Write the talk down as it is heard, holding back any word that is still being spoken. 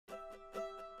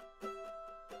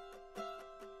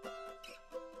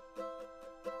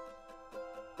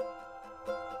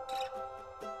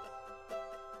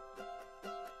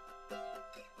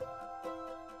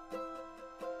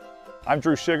I'm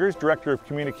Drew Sugars, Director of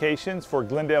Communications for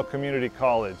Glendale Community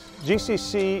College.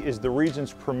 GCC is the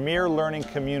region's premier learning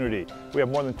community. We have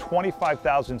more than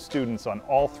 25,000 students on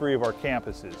all three of our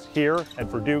campuses, here at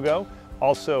Verdugo,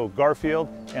 also Garfield,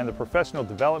 and the Professional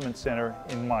Development Center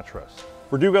in Montrose.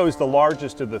 Verdugo is the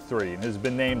largest of the three and has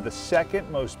been named the second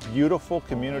most beautiful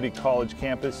community college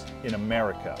campus in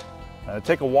America.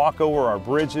 Take a walk over our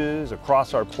bridges,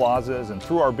 across our plazas, and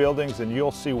through our buildings, and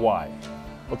you'll see why.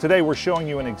 Well, today we're showing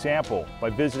you an example by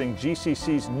visiting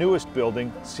GCC's newest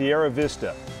building, Sierra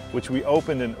Vista, which we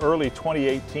opened in early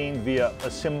 2018 via a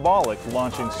symbolic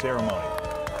launching ceremony.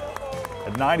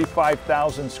 At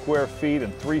 95,000 square feet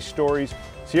and 3 stories,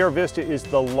 Sierra Vista is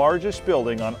the largest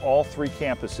building on all 3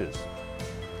 campuses.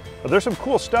 But there's some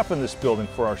cool stuff in this building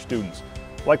for our students,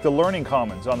 like the Learning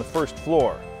Commons on the first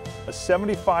floor, a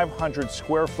 7,500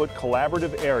 square foot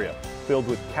collaborative area filled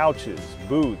with couches,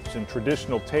 booths, and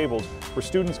traditional tables where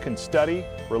students can study,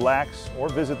 relax, or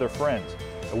visit their friends.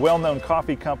 A well-known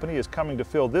coffee company is coming to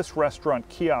fill this restaurant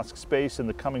kiosk space in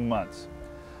the coming months.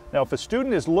 Now, if a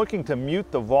student is looking to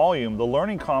mute the volume, the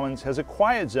Learning Commons has a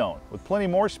quiet zone with plenty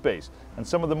more space and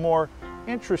some of the more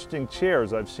interesting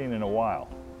chairs I've seen in a while.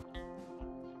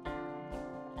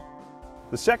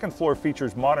 The second floor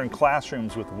features modern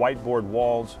classrooms with whiteboard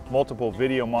walls, multiple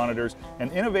video monitors, and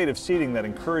innovative seating that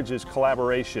encourages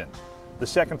collaboration. The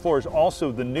second floor is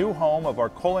also the new home of our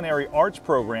culinary arts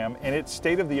program and its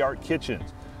state-of-the-art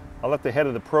kitchens. I'll let the head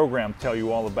of the program tell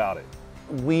you all about it.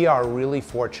 We are really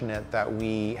fortunate that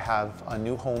we have a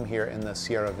new home here in the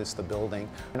Sierra Vista building.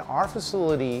 And our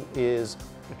facility is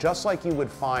just like you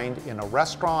would find in a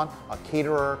restaurant, a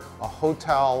caterer, a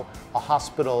hotel, a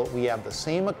hospital. We have the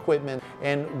same equipment,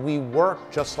 and we work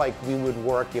just like we would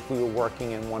work if we were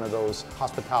working in one of those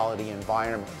hospitality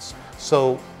environments.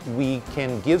 So we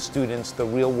can give students the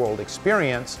real world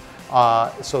experience,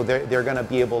 so they're going to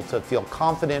be able to feel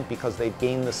confident because they've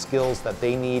gained the skills that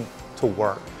they need to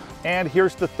work. And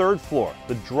here's the third floor,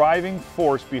 the driving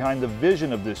force behind the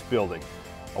vision of this building,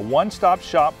 a one-stop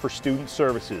shop for student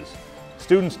services.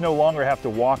 Students no longer have to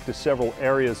walk to several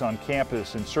areas on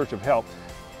campus in search of help.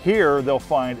 Here they'll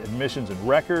find admissions and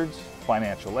records,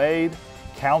 financial aid,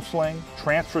 counseling,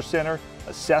 transfer center,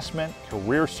 assessment,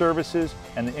 career services,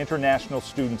 and the International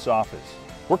Students Office.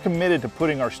 We're committed to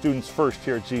putting our students first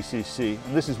here at GCC,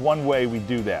 and this is one way we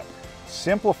do that.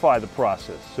 Simplify the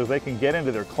process so they can get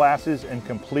into their classes and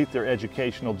complete their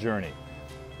educational journey.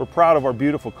 We're proud of our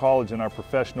beautiful college and our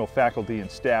professional faculty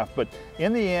and staff, but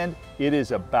in the end, it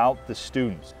is about the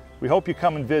students. We hope you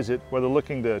come and visit, whether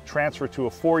looking to transfer to a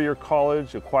 4-year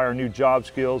college, acquire new job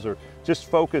skills, or just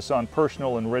focus on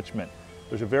personal enrichment.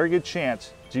 There's a very good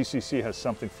chance GCC has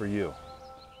something for you.